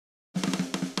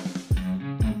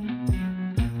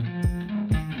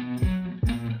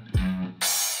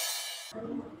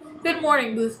Good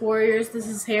morning, Booth Warriors. This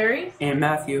is Harry. And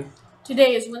Matthew.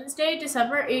 Today is Wednesday,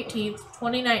 December 18th,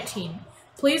 2019.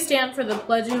 Please stand for the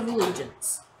Pledge of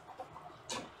Allegiance.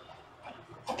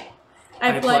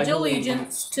 I pledge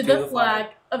allegiance to the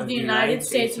flag of the United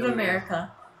States of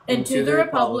America and to the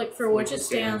republic for which it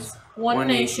stands, one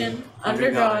nation, under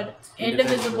God,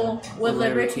 indivisible, with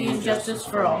liberty and justice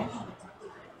for all.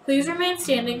 Please remain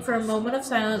standing for a moment of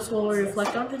silence while we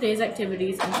reflect on today's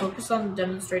activities and focus on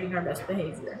demonstrating our best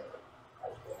behavior.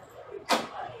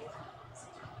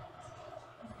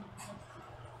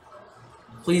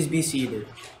 Please be seated.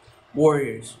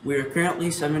 Warriors, we are currently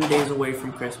 7 days away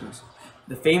from Christmas.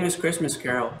 The famous Christmas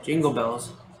carol, Jingle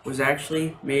Bells, was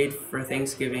actually made for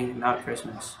Thanksgiving, not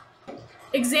Christmas.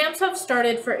 Exams have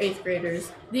started for 8th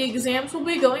graders. The exams will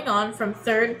be going on from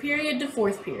 3rd period to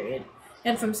 4th period,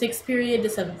 and from 6th period to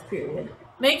 7th period.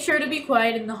 Make sure to be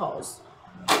quiet in the halls.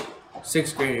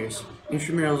 6th graders,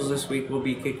 intramurals this week will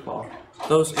be kickball.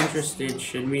 Those interested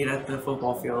should meet at the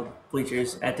football field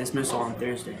bleachers at dismissal on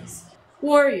Thursday.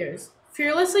 Warriors,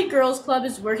 Fearlessly Girls Club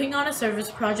is working on a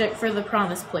service project for the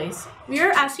Promise Place. We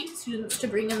are asking students to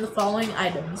bring in the following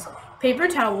items: paper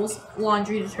towels,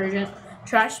 laundry detergent,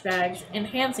 trash bags, and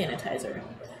hand sanitizer.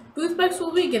 Booth bucks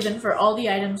will be given for all the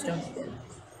items donated.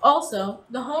 Also,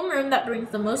 the homeroom that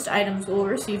brings the most items will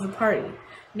receive a party.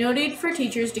 No need for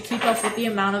teachers to keep up with the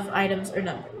amount of items or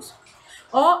numbers.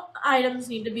 All items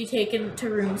need to be taken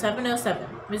to room 707,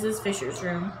 Mrs. Fisher's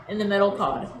room, in the middle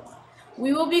pod.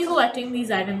 We will be collecting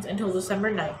these items until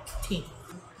December 19th.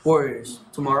 Warriors,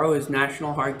 tomorrow is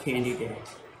National Hard Candy Day.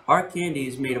 Hard candy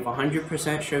is made of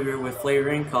 100% sugar with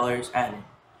flavoring colors added.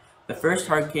 The first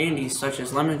hard candies, such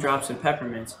as lemon drops and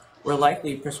peppermints, were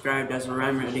likely prescribed as a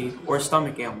remedy for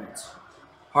stomach ailments.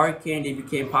 Hard candy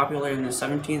became popular in the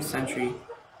 17th century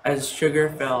as sugar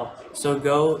fell, so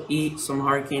go eat some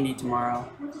hard candy tomorrow.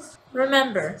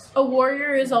 Remember, a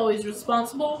warrior is always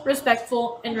responsible,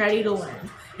 respectful, and ready to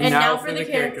learn. And now for the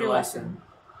character lesson.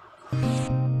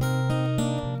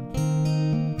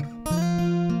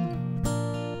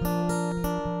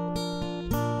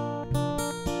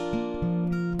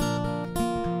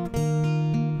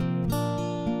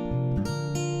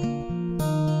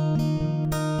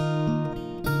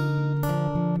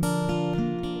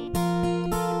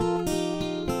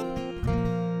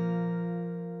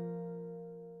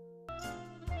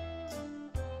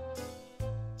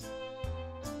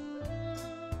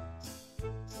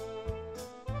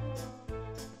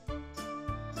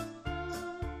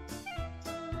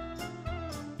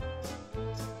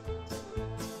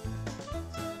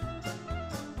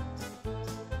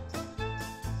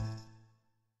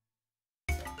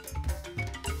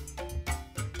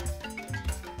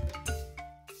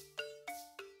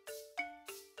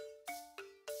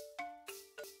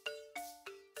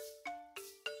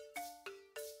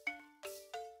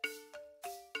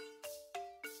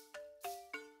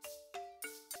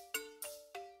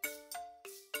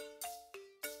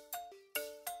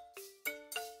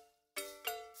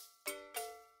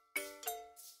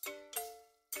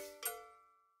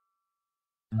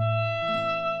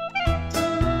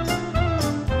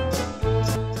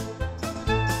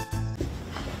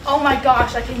 Oh my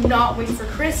gosh, I cannot wait for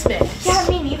Christmas. Yeah,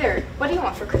 me neither. What do you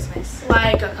want for Christmas?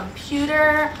 Like a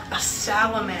computer, a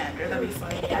salamander, that'd be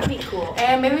funny. That'd be cool.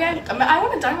 And maybe I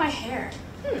want to dye my hair.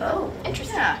 Oh,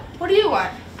 interesting. Yeah. What do you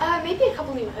want? Maybe a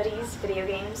couple new hoodies, video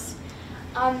games.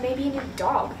 Maybe a new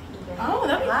dog, even. Oh,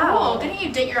 that'd be cool. Didn't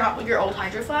you date your old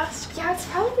Hydro Flask? Yeah, it's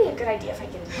probably a good idea if I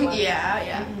get a new one.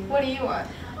 Yeah. What do you want?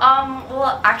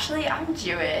 Well, actually, I'm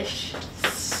Jewish.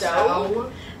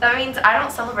 So? That means I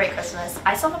don't celebrate Christmas.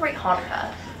 I celebrate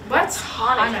Hanukkah. What's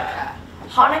Hanukkah?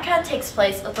 Hanukkah takes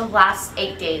place of the last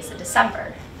 8 days of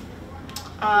December.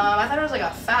 I thought it was like a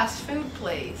fast food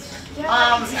place.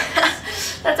 Yeah,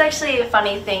 that's actually a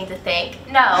funny thing to think.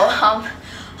 No,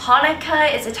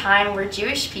 Hanukkah is a time where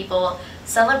Jewish people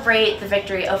celebrate the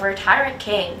victory over a tyrant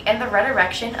king and the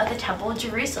resurrection of the Temple of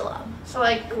Jerusalem. So,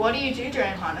 like, what do you do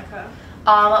during Hanukkah?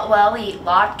 Well, we eat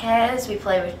latkes, we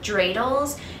play with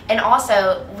dreidels, and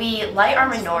also we light our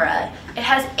menorah. It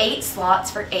has 8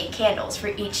 slots for 8 candles for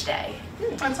each day.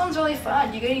 That sounds really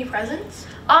fun. You get any presents?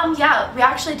 Yeah, we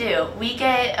actually do. We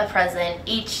get a present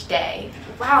each day.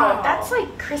 Wow, that's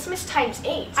like Christmas times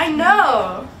 8. I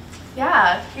know.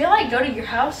 Yeah. Can you like go to your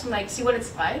house and like see what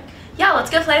it's like? Yeah, let's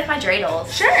go play with my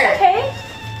dreidels. Sure. Okay.